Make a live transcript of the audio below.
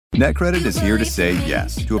NetCredit is here to say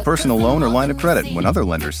yes to a personal loan or line of credit when other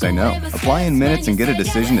lenders say no. Apply in minutes and get a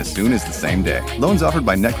decision as soon as the same day. Loans offered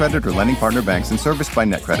by NetCredit or lending partner banks and serviced by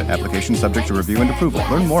NetCredit. Application subject to review and approval.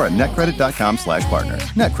 Learn more at netcredit.com/partner.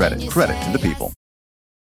 NetCredit. Credit to the people.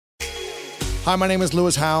 Hi, my name is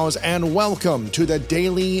Lewis Howes, and welcome to the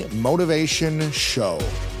Daily Motivation Show.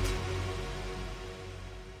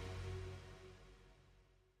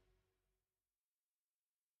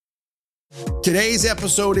 Today's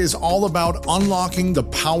episode is all about unlocking the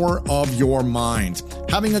power of your mind.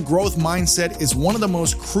 Having a growth mindset is one of the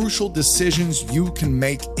most crucial decisions you can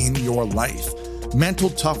make in your life.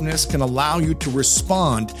 Mental toughness can allow you to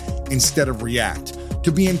respond instead of react,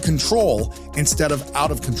 to be in control instead of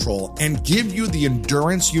out of control, and give you the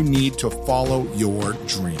endurance you need to follow your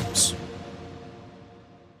dreams.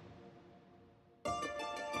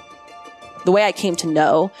 The way I came to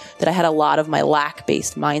know that I had a lot of my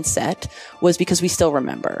lack-based mindset was because we still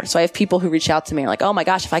remember. So I have people who reach out to me and are like, oh my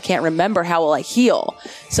gosh, if I can't remember, how will I heal?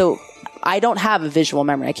 So I don't have a visual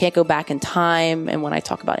memory. I can't go back in time. And when I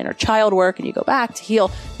talk about inner child work and you go back to heal,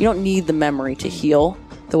 you don't need the memory to heal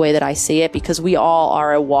the way that I see it, because we all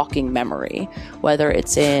are a walking memory, whether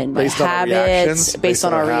it's in my habits, based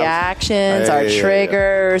on our reactions, our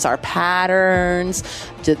triggers, our patterns,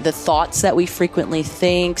 the thoughts that we frequently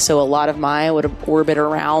think. So a lot of mine would orbit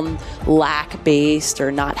around lack-based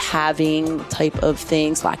or not having type of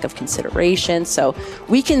things, lack of consideration. So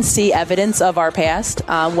we can see evidence of our past,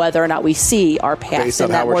 whether or not we see our past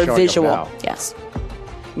in that more visual. Yes.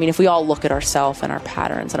 I mean, if we all look at ourselves and our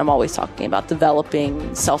patterns, and I'm always talking about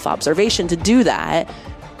developing self-observation to do that,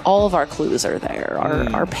 all of our clues are there.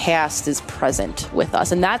 Our past is present with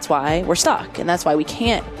us. And that's why we're stuck. And that's why we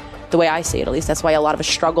can't, the way I see it at least, that's why a lot of us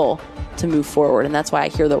struggle to move forward. And that's why I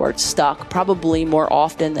hear the word stuck probably more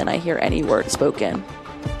often than I hear any word spoken.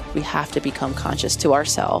 We have to become conscious to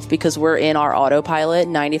ourselves, because we're in our autopilot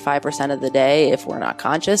 95% of the day if we're not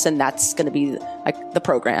conscious. And that's going to be like the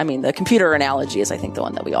program. I mean, the computer analogy is, I think, the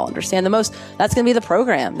one that we all understand the most. That's going to be the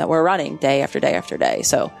program that we're running day after day after day.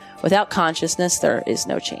 So without consciousness, there is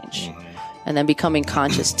no change. And then becoming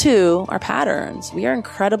conscious to our patterns. We are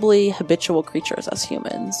incredibly habitual creatures as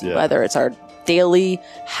humans, whether it's our daily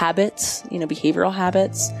habits, behavioral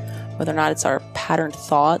habits, whether or not it's our patterned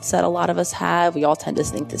thoughts that a lot of us have. We all tend to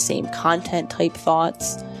think the same content type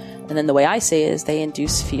thoughts. And then the way I say it is they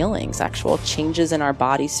induce feelings, actual changes in our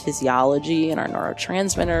body's physiology and our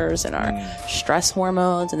neurotransmitters and our stress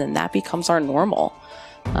hormones. And then that becomes our normal.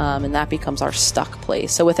 And that becomes our stuck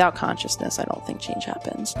place. So without consciousness, I don't think change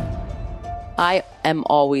happens. I am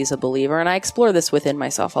always a believer, and I explore this within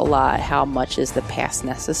myself a lot. How much is the past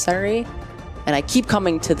necessary? And I keep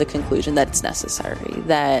coming to the conclusion that it's necessary,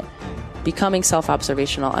 that becoming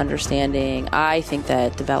self-observational, understanding, I think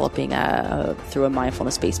that developing through a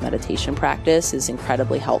mindfulness-based meditation practice is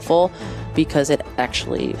incredibly helpful, because it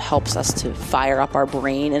actually helps us to fire up our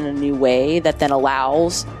brain in a new way that then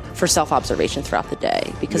allows for self-observation throughout the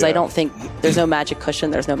day. Because I don't think there's no magic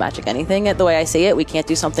cushion, there's no magic anything. The way I see it, we can't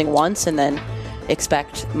do something once and then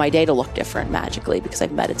expect my day to look different magically because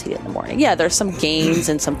I've meditated in the morning. Yeah, there's some gains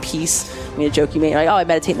and some peace. I mean, a joke you made, like, oh, I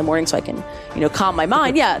meditate in the morning so I can, calm my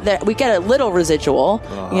mind. Yeah, we get a little residual,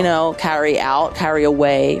 carry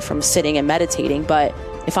away from sitting and meditating. But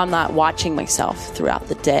if I'm not watching myself throughout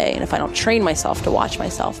the day, and if I don't train myself to watch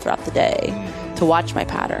myself throughout the day, to watch my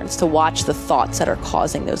patterns, to watch the thoughts that are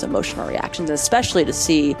causing those emotional reactions, and especially to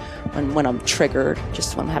see when I'm triggered,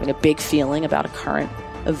 just when I'm having a big feeling about a current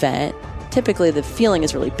event. Typically, the feeling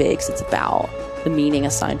is really big because it's about the meaning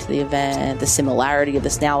assigned to the event, the similarity of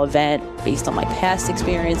this now event based on my past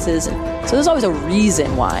experiences. And so there's always a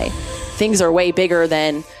reason why things are way bigger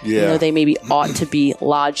than they maybe ought to be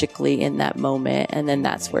logically in that moment. And then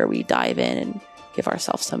that's where we dive in and give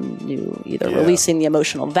ourselves some new, either releasing the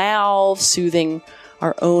emotional valve, soothing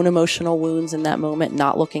our own emotional wounds in that moment,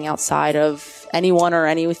 not looking outside of anyone or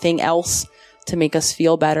anything else to make us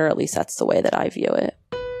feel better. At least that's the way that I view it.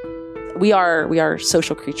 We are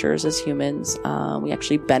social creatures as humans. We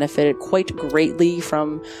actually benefited quite greatly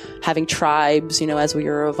from having tribes, as we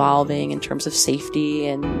were evolving in terms of safety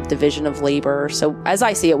and division of labor. So as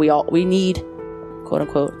I see it, we need, quote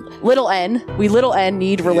unquote, little n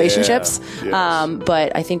need relationships.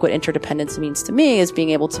 But I think what interdependence means to me is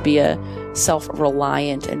being able to be a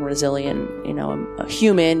self-reliant and resilient, a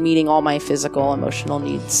human, meeting all my physical, emotional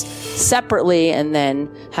needs separately, and then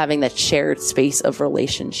having that shared space of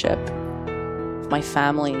relationship. My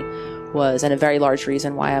family was, and a very large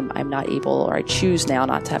reason why I'm not able, or I choose now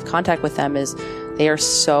not to have contact with them, is they are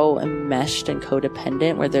so enmeshed and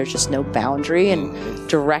codependent where there's just no boundary. And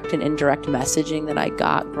direct and indirect messaging that I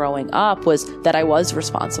got growing up was that I was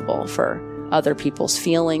responsible for other people's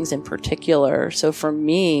feelings in particular. So for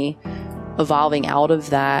me, evolving out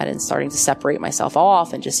of that and starting to separate myself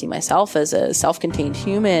off and just see myself as a self-contained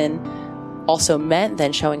human also meant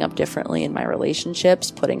then showing up differently in my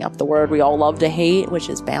relationships, putting up the word we all love to hate, which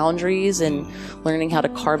is boundaries, and learning how to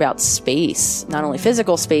carve out space, not only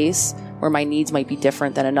physical space where my needs might be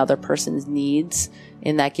different than another person's needs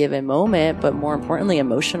in that given moment, but more importantly,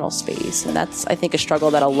 emotional space. And that's, I think, a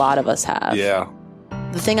struggle that a lot of us have. Yeah.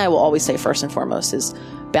 The thing I will always say first and foremost is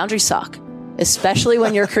boundaries suck, especially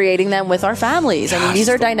when you're creating them with our families. I mean, these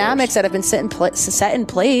are dynamics that have been set in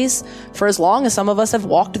place for as long as some of us have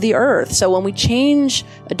walked the earth. So when we change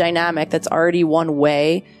a dynamic that's already one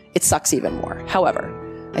way, it sucks even more. However,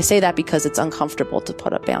 I say that because it's uncomfortable to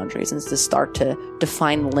put up boundaries and to start to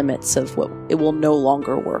define limits of what it will no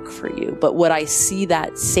longer work for you. But what I see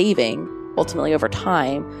that saving ultimately over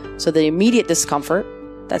time, so the immediate discomfort,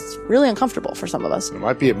 that's really uncomfortable for some of us. It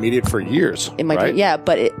might be immediate for years. It might be, yeah.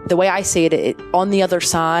 But the way I say it, on the other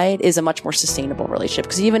side is a much more sustainable relationship.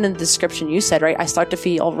 Because even in the description you said, right, I start to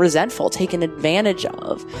feel resentful, taken advantage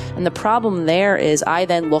of. And the problem there is I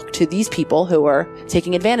then look to these people who are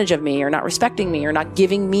taking advantage of me or not respecting me or not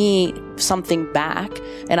giving me something back.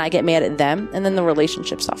 And I get mad at them. And then the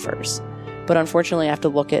relationship suffers. But unfortunately, I have to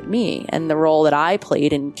look at me and the role that I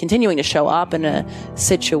played in continuing to show up in a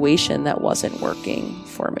situation that wasn't working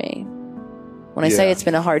for me. When I say it's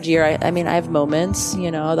been a hard year, I mean, I have moments,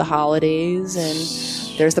 the holidays,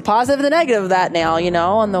 and there's the positive and the negative of that now,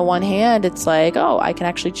 On the one hand, it's like, oh, I can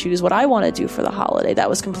actually choose what I want to do for the holiday. That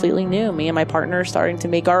was completely new. Me and my partner are starting to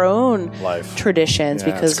make our own traditions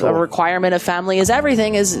because a requirement of family is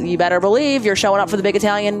everything is you better believe you're showing up for the big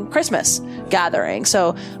Italian Christmas gathering.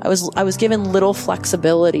 So I was given little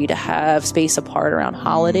flexibility to have space apart around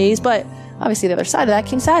holidays, but obviously the other side of that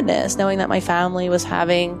came sadness, knowing that my family was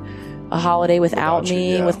having a holiday without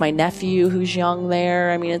me, with my nephew who's young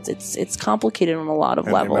there. I mean, it's complicated on a lot of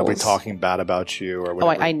levels. They might be talking bad about you or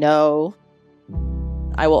whatever. Oh, I know.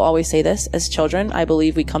 I will always say this. As children, I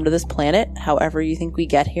believe we come to this planet, however you think we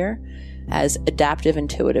get here, as adaptive,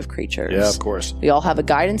 intuitive creatures. Yeah, of course. We all have a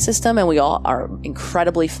guidance system and we all are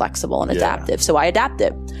incredibly flexible and adaptive. So I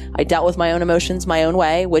adapted. I dealt with my own emotions my own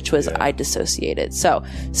way, which was I dissociated. So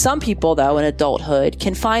some people, though, in adulthood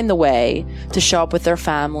can find the way to show up with their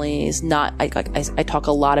families. I talk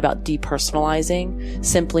a lot about depersonalizing,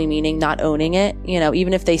 simply meaning not owning it.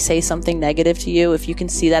 Even if they say something negative to you, if you can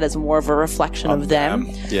see that as more of a reflection of them,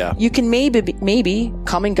 you can maybe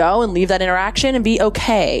come and go and leave that interaction and be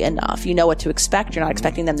okay enough. You know what to expect. You're not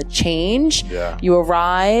expecting them to change. Yeah. You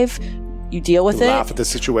arrive, you deal with it. Laugh at the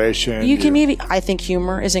situation. You can I think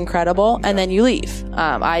humor is incredible, and then you leave.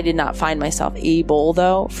 I did not find myself able,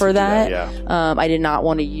 though, for that. I did not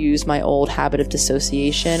want to use my old habit of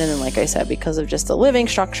dissociation, and then, like I said, because of just the living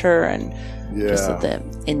structure and just the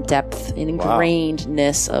in-depth and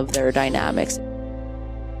ingrainedness of their dynamics.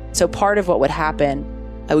 So part of what would happen,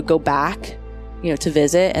 I would go back to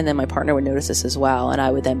visit, and then my partner would notice this as well, and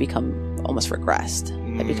I would then become almost regressed.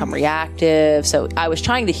 I'd become reactive. So I was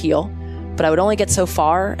trying to heal, but I would only get so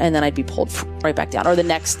far, and then I'd be pulled right back down. Or the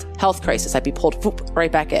next health crisis, I'd be pulled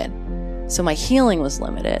right back in. So my healing was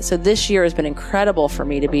limited. So this year has been incredible for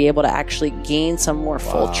me to be able to actually gain some more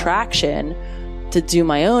full traction to do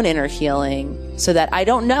my own inner healing, so that I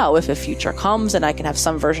don't know if a future comes and I can have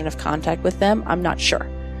some version of contact with them. I'm not sure.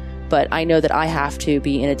 But I know that I have to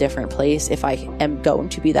be in a different place if I am going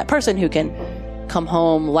to be that person who can come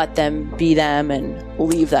home, let them be them, and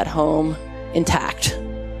leave that home intact.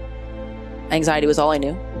 Anxiety was all I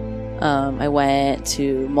knew. I went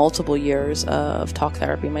to multiple years of talk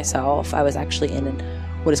therapy myself. I was actually in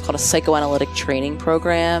what is called a psychoanalytic training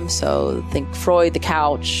program. So think Freud, the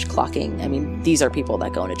couch, clocking. I mean, these are people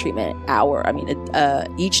that go into treatment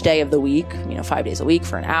each day of the week, 5 days a week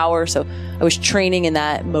for an hour. So I was training in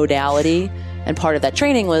that modality. And part of that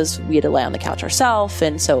training was we had to lay on the couch ourselves.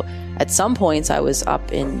 And so at some points I was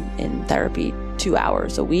up in therapy 2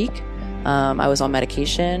 hours a week. I was on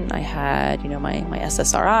medication. I had, my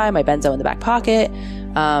SSRI, my benzo in the back pocket.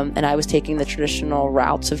 And I was taking the traditional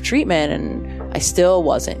routes of treatment, and I still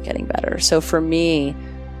wasn't getting better. So for me,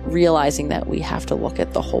 realizing that we have to look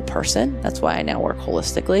at the whole person, that's why I now work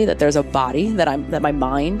holistically, that there's a body that my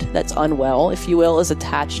mind that's unwell, if you will, is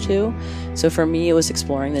attached to. So for me, it was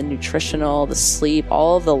exploring the nutritional, the sleep,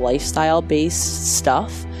 all of the lifestyle based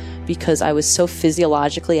stuff, because I was so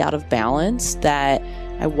physiologically out of balance that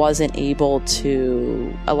I wasn't able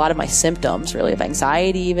to, a lot of my symptoms really of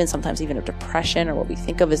anxiety, even sometimes even of depression, or what we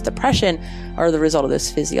think of as depression, are the result of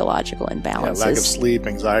those physiological imbalances. Yeah, lack of sleep,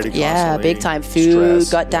 anxiety constantly. Yeah, big time. Food,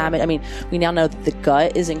 stress, gut damage. I mean, we now know that the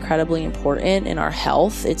gut is incredibly important in our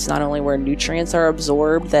health. It's not only where nutrients are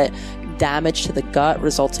absorbed, that damage to the gut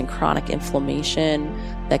results in chronic inflammation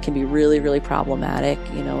that can be really, really problematic,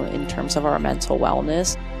 in terms of our mental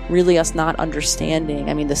wellness. Really us not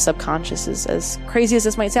understanding, the subconscious is, as crazy as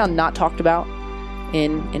this might sound, not talked about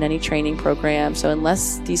in any training program. So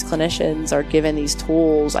unless these clinicians are given these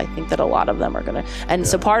tools, I think that a lot of them are going to, and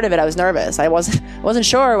so part of it, I was nervous. I wasn't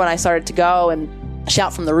sure when I started to go and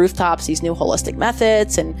shout from the rooftops these new holistic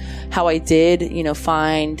methods, and how I did,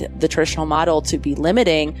 find the traditional model to be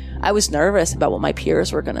limiting. I was nervous about what my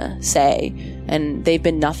peers were going to say, and they've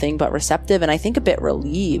been nothing but receptive, and I think a bit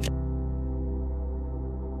relieved.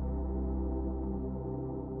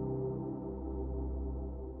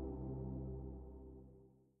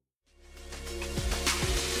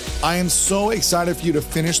 I am so excited for you to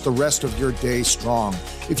finish the rest of your day strong.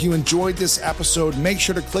 If you enjoyed this episode, make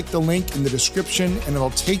sure to click the link in the description and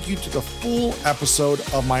it'll take you to the full episode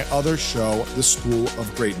of my other show, The School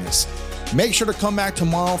of Greatness. Make sure to come back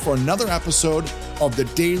tomorrow for another episode of the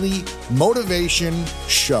Daily Motivation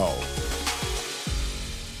Show.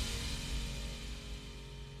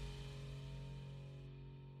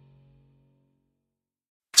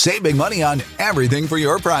 Save big money on everything for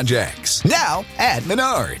your projects. Now at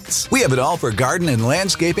Menards. We have it all for garden and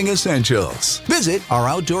landscaping essentials. Visit our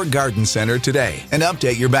outdoor garden center today and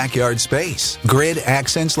update your backyard space. Grid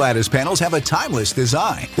Accents lattice panels have a timeless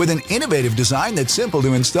design with an innovative design that's simple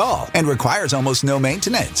to install and requires almost no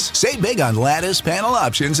maintenance. Save big on lattice panel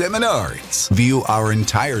options at Menards. View our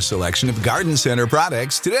entire selection of garden center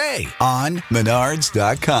products today on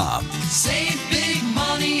Menards.com. Save big